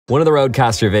One of the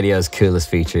RØDECaster video's coolest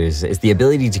features is the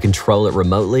ability to control it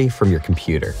remotely from your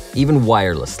computer, even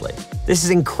wirelessly. This is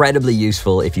incredibly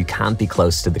useful if you can't be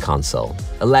close to the console,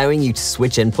 allowing you to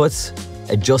switch inputs,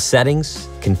 adjust settings,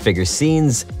 configure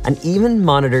scenes, and even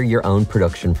monitor your own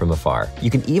production from afar. You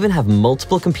can even have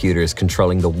multiple computers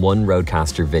controlling the one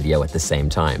RØDECaster video at the same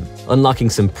time, unlocking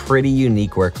some pretty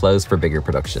unique workflows for bigger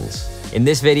productions. In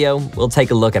this video, we'll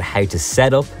take a look at how to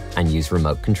set up and use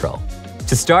remote control.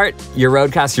 To start, your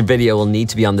RØDECaster video will need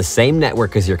to be on the same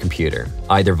network as your computer,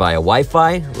 either via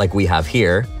Wi-Fi, like we have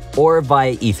here, or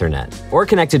via Ethernet, or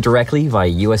connected directly via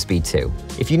USB 2.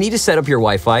 If you need to set up your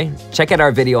Wi-Fi, check out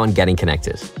our video on getting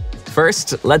connected.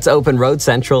 First, let's open RØDE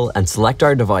Central and select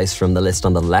our device from the list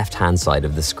on the left-hand side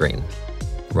of the screen,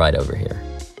 right over here.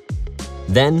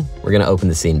 Then, we're going to open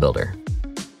the scene builder.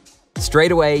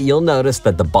 Straight away, you'll notice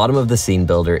that the bottom of the scene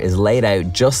builder is laid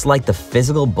out just like the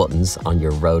physical buttons on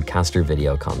your RØDECaster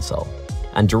video console.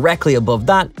 And directly above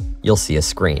that, you'll see a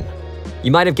screen.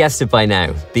 You might have guessed it by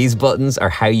now. These buttons are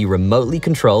how you remotely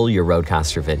control your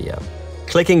RØDECaster video.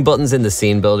 Clicking buttons in the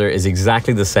scene builder is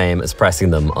exactly the same as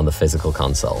pressing them on the physical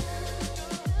console.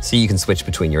 So you can switch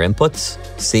between your inputs,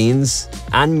 scenes,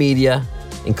 and media,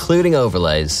 including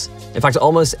overlays. In fact,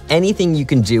 almost anything you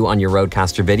can do on your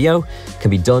RØDECaster video can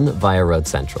be done via RØDE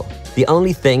Central. The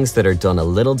only things that are done a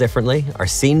little differently are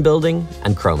scene building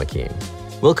and chroma keying.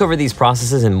 We'll cover these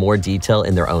processes in more detail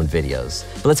in their own videos,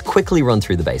 but let's quickly run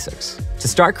through the basics. To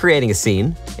start creating a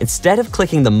scene, instead of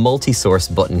clicking the multi-source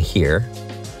button here,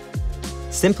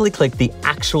 simply click the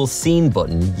actual scene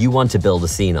button you want to build a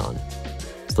scene on.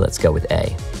 So let's go with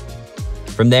A.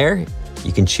 From there,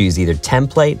 you can choose either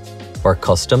template or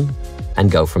custom and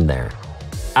go from there.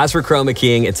 As for chroma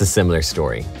keying, it's a similar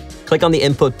story. Click on the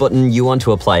input button you want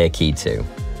to apply a key to.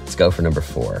 Let's go for number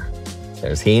 4.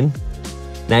 There's Heen.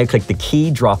 Now click the key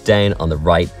drop down on the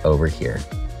right over here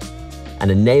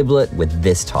and enable it with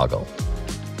this toggle.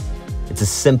 It's as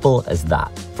simple as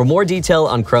that. For more detail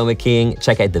on chroma keying,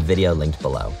 check out the video linked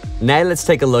below. Now let's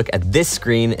take a look at this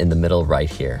screen in the middle right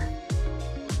here.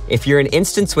 If you're in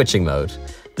instant switching mode,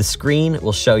 the screen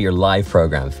will show your live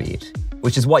program feed,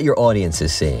 which is what your audience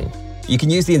is seeing. You can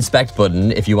use the inspect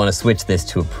button if you want to switch this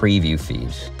to a preview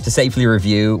feed to safely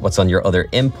review what's on your other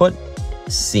input,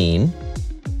 scene,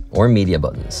 or media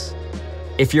buttons.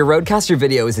 If your RØDECaster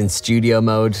video is in studio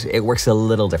mode, it works a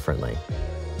little differently.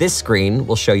 This screen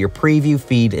will show your preview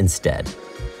feed instead,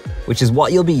 which is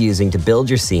what you'll be using to build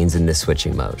your scenes in this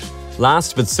switching mode.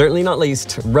 Last but certainly not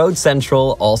least, RØDE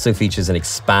Central also features an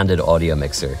expanded audio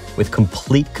mixer with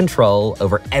complete control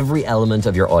over every element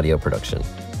of your audio production.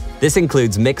 This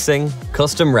includes mixing,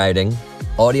 custom routing,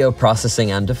 audio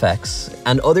processing and effects,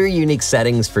 and other unique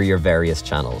settings for your various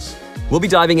channels. We'll be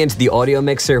diving into the audio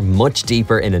mixer much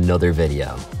deeper in another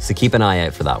video, so keep an eye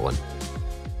out for that one.